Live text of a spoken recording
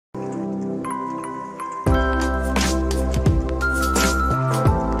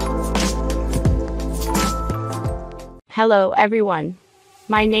Hello everyone.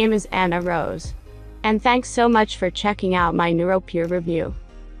 My name is Anna Rose. And thanks so much for checking out my NeuroPure review.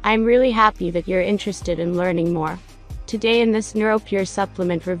 I'm really happy that you're interested in learning more. Today in this NeuroPure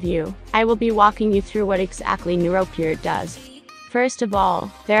supplement review, I will be walking you through what exactly NeuroPure does. First of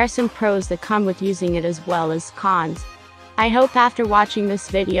all, there are some pros that come with using it as well as cons. I hope after watching this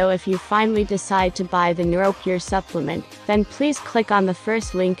video, if you finally decide to buy the NeuroPure supplement, then please click on the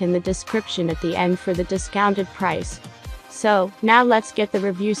first link in the description at the end for the discounted price. So, now let's get the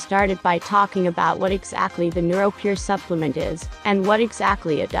review started by talking about what exactly the NeuroPure supplement is, and what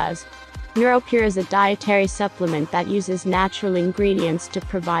exactly it does. NeuroPure is a dietary supplement that uses natural ingredients to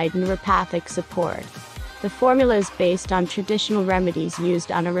provide neuropathic support. The formula is based on traditional remedies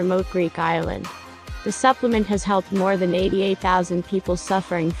used on a remote Greek island. The supplement has helped more than 88,000 people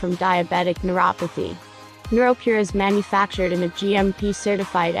suffering from diabetic neuropathy. NeuroPure is manufactured in a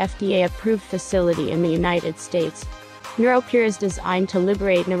GMP-certified FDA-approved facility in the United States. NeuroPure is designed to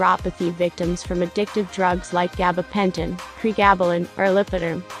liberate neuropathy victims from addictive drugs like gabapentin, pregabalin, or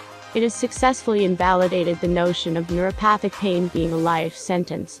Lipitor. It has successfully invalidated the notion of neuropathic pain being a life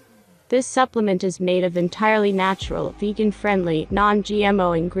sentence. This supplement is made of entirely natural, vegan-friendly,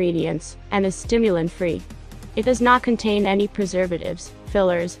 non-GMO ingredients, and is stimulant-free. It does not contain any preservatives,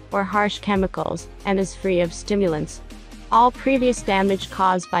 fillers, or harsh chemicals, and is free of stimulants. All previous damage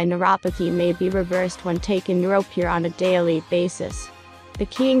caused by neuropathy may be reversed when taking NeuroPure on a daily basis. The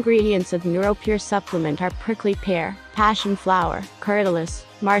key ingredients of NeuroPure supplement are prickly pear, passion flower, curtilis,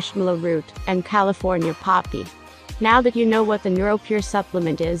 marshmallow root, and California poppy. Now that you know what the NeuroPure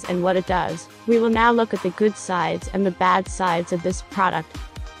supplement is and what it does, we will now look at the good sides and the bad sides of this product.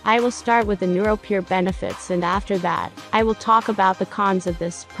 I will start with the NeuroPure benefits, and after that, I will talk about the cons of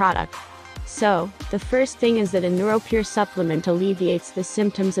this product. So, the first thing is that a NeuroPure supplement alleviates the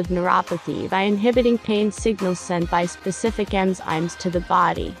symptoms of neuropathy by inhibiting pain signals sent by specific enzymes to the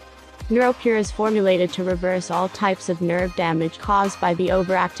body. NeuroPure is formulated to reverse all types of nerve damage caused by the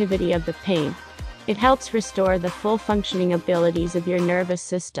overactivity of the pain. It helps restore the full functioning abilities of your nervous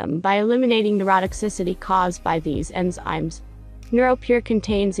system by eliminating neurotoxicity caused by these enzymes. NeuroPure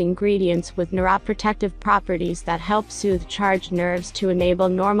contains ingredients with neuroprotective properties that help soothe charged nerves to enable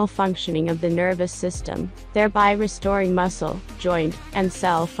normal functioning of the nervous system, thereby restoring muscle, joint, and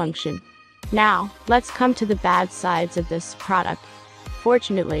cell function. Now, let's come to the bad sides of this product.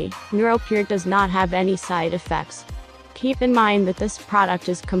 Fortunately, NeuroPure does not have any side effects. Keep in mind that this product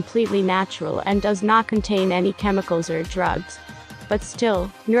is completely natural and does not contain any chemicals or drugs. But still,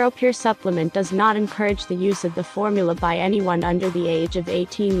 NeuroPure supplement does not encourage the use of the formula by anyone under the age of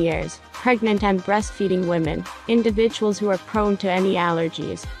 18 years, pregnant and breastfeeding women, individuals who are prone to any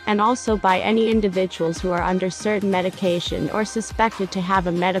allergies, and also by any individuals who are under certain medication or suspected to have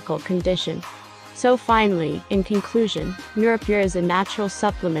a medical condition. So finally, in conclusion, NeuroPure is a natural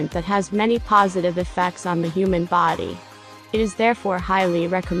supplement that has many positive effects on the human body. It is therefore highly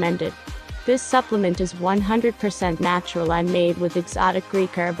recommended. This supplement is 100% natural and made with exotic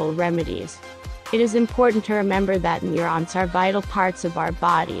Greek herbal remedies. It is important to remember that neurons are vital parts of our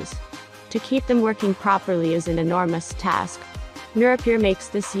bodies. To keep them working properly is an enormous task. NeuroPure makes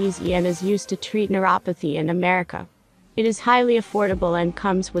this easy and is used to treat neuropathy in America. It is highly affordable and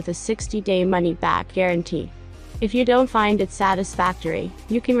comes with a 60-day money-back guarantee. If you don't find it satisfactory,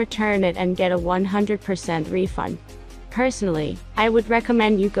 you can return it and get a 100% refund. Personally, I would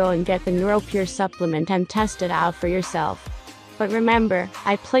recommend you go and get the NeuroPure supplement and test it out for yourself. But remember,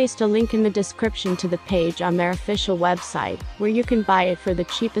 I placed a link in the description to the page on their official website, where you can buy it for the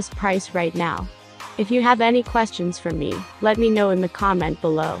cheapest price right now. If you have any questions for me, let me know in the comment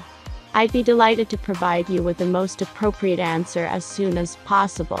below. I'd be delighted to provide you with the most appropriate answer as soon as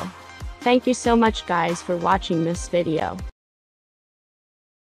possible. Thank you so much guys for watching this video.